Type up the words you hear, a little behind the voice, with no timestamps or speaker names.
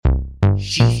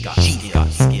She's got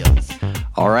skills.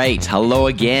 All right, hello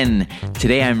again.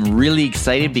 Today I'm really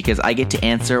excited because I get to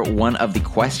answer one of the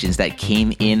questions that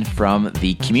came in from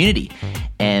the community.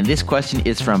 And this question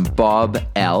is from Bob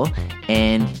L.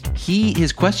 And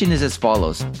his question is as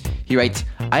follows. He writes,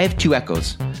 I have two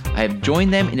Echoes. I have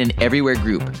joined them in an everywhere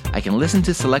group. I can listen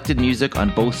to selected music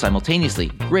on both simultaneously.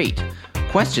 Great.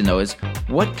 Question though is,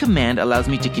 what command allows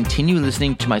me to continue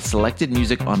listening to my selected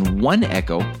music on one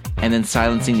Echo and then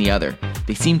silencing the other?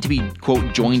 They seem to be,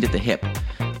 quote, joined at the hip.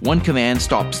 One command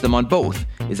stops them on both.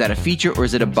 Is that a feature or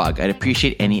is it a bug? I'd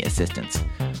appreciate any assistance.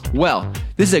 Well,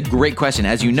 this is a great question.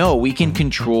 As you know, we can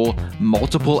control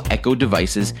multiple Echo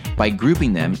devices by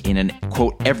grouping them in an,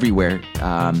 quote, everywhere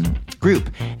group.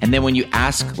 And then when you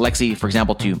ask Lexi, for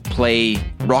example, to play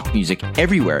rock music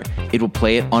everywhere, it will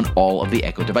play it on all of the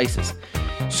Echo devices.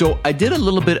 So I did a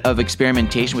little bit of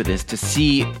experimentation with this to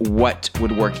see what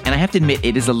would work. And I have to admit,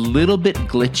 it is a little bit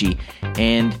glitchy.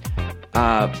 And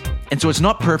so it's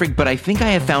not perfect, but I think I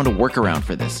have found a workaround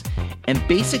for this. And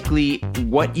basically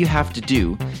what you have to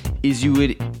do is you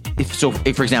would,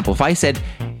 for example, if I said,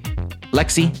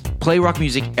 Lexi, play rock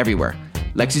music everywhere.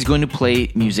 Lexi's going to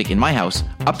play music in my house,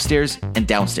 upstairs and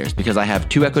downstairs, because I have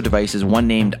two Echo devices, one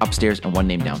named upstairs and one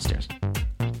named downstairs.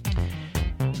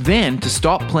 Then, to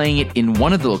stop playing it in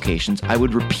one of the locations, I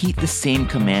would repeat the same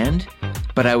command,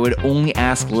 but I would only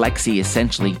ask Lexi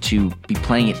essentially to be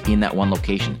playing it in that one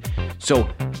location. So,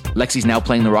 Lexi's now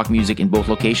playing the rock music in both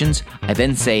locations. I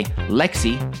then say,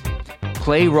 Lexi,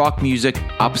 play rock music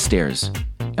upstairs.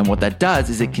 And what that does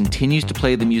is it continues to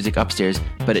play the music upstairs,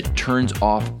 but it turns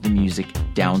off the music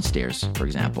downstairs, for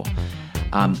example.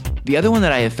 The other one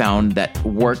that I have found that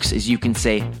works is you can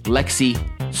say, Lexi,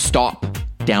 stop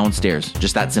downstairs.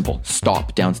 Just that simple.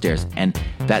 Stop downstairs. And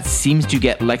that seems to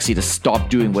get Lexi to stop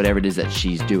doing whatever it is that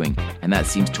she's doing. And that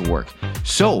seems to work.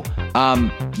 So,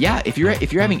 if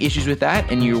you're having issues with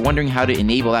that and you're wondering how to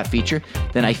enable that feature,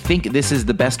 then I think this is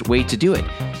the best way to do it.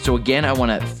 So again, I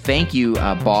want to thank you,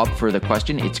 Bob, for the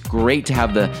question. It's great to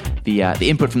have the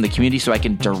input from the community so I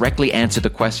can directly answer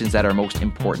the questions that are most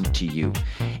important to you.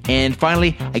 And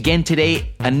finally, again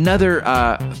today, another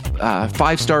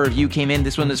 5-star review came in.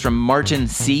 This one is from Martin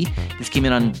C. This came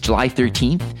in on July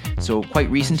 13th, so quite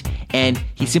recent. And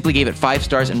he simply gave it 5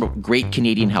 stars and wrote, great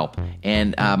Canadian help.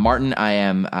 And Martin, I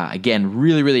am, again,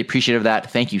 really, really appreciative of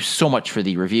that. Thank you so much for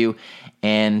the review.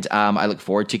 And I look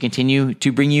forward to continue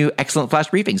to bring you excellent Flash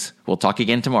briefings. We'll talk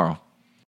again tomorrow.